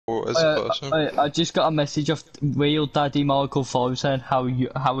as a person. I just got a message of real Daddy Michael 5 saying how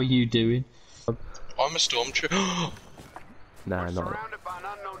are you doing? I'm a stormtrooper. Nah, not.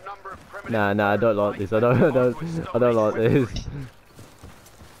 Nah, I don't like this. I don't like this.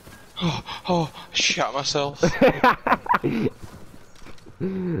 Oh, shit myself.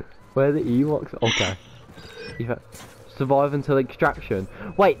 Where are the Ewoks? Okay. Survive until extraction.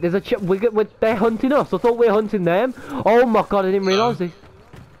 Wait, there's a they're hunting us. I thought we were hunting them. Oh my god, I didn't realise this.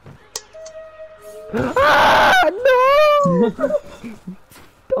 Ah, no!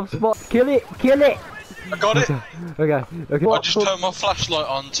 I'm spot. Kill it! I got it! Okay. I just turned my flashlight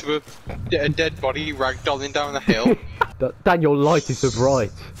on to a dead body ragdolling down the hill. Daniel, light is so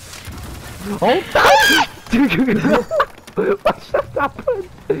bright. Oh, what's just happened?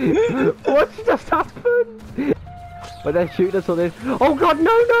 What's just happened? But they're shooting us on this. Oh god,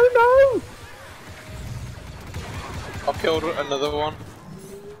 no! I killed another one.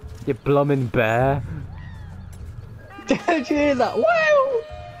 You bloomin' bear. Did you hear that? Wow!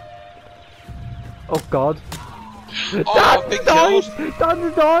 Oh god. Oh, big kills!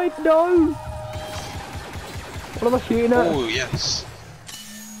 Dan died! No! What am I shooting at? Oh, yes.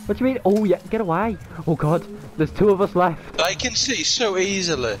 What do you mean? Oh yeah, get away! Oh god, there's 2 of us left. They can see so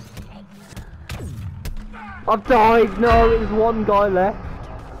easily. I've died! No, there's 1 guy left.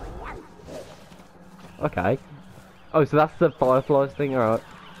 Okay. Oh, so that's the fireflies thing, alright.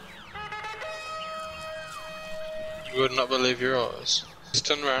 You would not believe your eyes. Just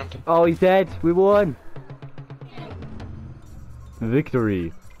turn around. Oh, he's dead! We won!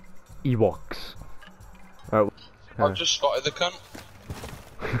 Victory. Ewoks. Alright. I've just spotted the cunt.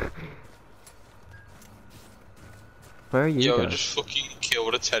 Where are you, Yo, I Dan? just fucking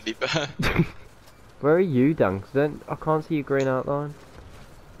killed a teddy bear. Where are you, Dan? 'Cause then I can't see your green outline.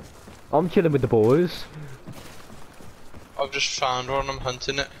 I'm chilling with the boys. I've just found one, I'm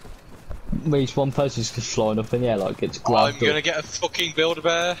hunting it. Means one person's just flying up in the air like it's grabbed I'm gonna get a fucking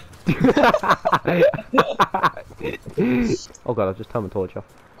Build-A-Bear. Oh god, I've just turned my torch off.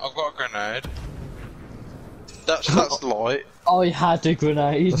 I've got a grenade. That's light. I had a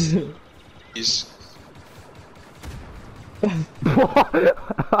grenade. He's...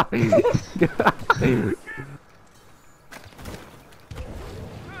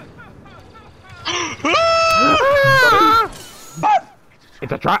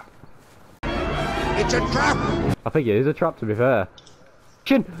 It's a trap! It's a trap! I think it is a trap, to be fair.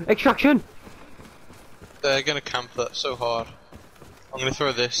 Extraction! They're gonna camp that so hard. I'm gonna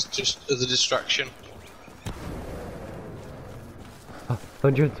throw this just as a distraction.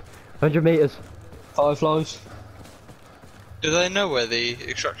 100 meters. Fireflies. Do they know where the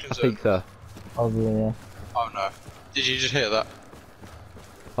extractions I think so. Probably, yeah. Oh no. Did you just hear that?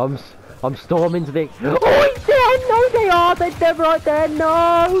 I'm storming to the... Oh, he's there! No, they are! They're right there! No!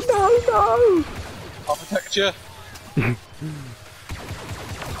 I'll protect you. Dan!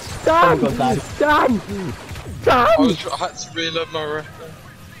 Oh god, Dan! I had to reload my rifle.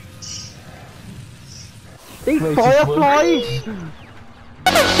 These Wait, fireflies!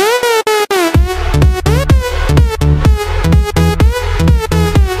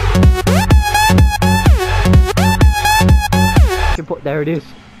 There it is.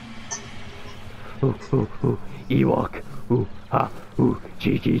 Ooh, Ewok. Ooh, ha, ooh,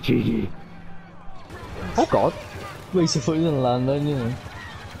 cheeky. Oh god. Wait, so I thought you were gonna land on you know.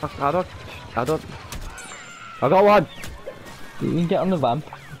 I don't. I got one. You can get on the ramp.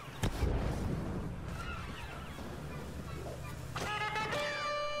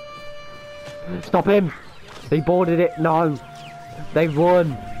 Stop him. They boarded it. No. They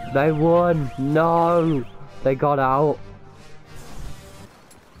won. No. They got out.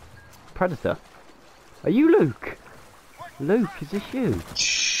 Predator? Are you Luke? Luke, is this you?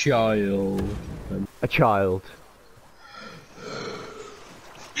 Child. A child.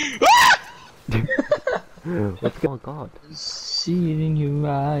 Let's go. Oh god. See it in your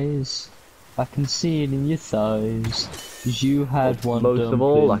eyes. I can see it in your thighs. 'Cause you had one. Most of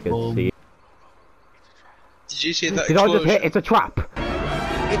all, I can see it. Did you see that Did I explosion? just hit? It's a trap.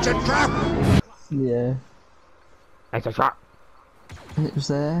 It's a trap! Yeah. It's a trap. It was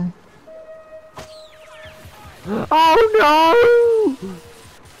there. Oh no!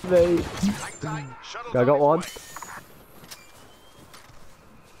 Mate. I got one.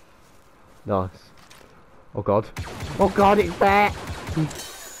 Nice. Oh god. Oh god, it's there!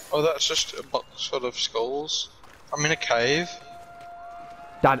 Oh, that's just a box full of skulls. I'm in a cave.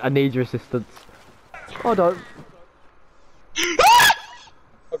 Dan, I need your assistance. Oh no.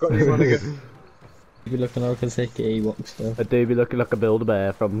 I got you one again. You looking like a sick Ewok stuff. I do be looking like a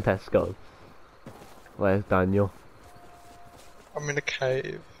Build-A-Bear from Tesco. Where's Daniel? I'm in a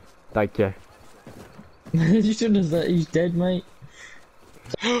cave. Thank you. You shouldn't have said he's dead, mate.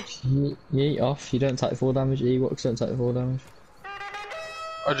 Yeet off. You don't take full damage. Ewoks don't take full damage.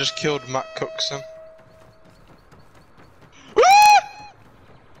 I just killed Matt Cookson.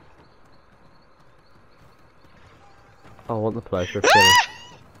 I want the pleasure of killing.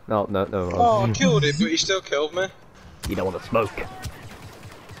 No, no, no. Oh, I killed him, but he still killed me. You don't want to smoke.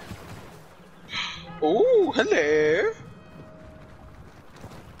 Oh, hello.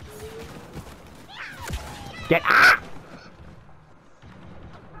 Get ah!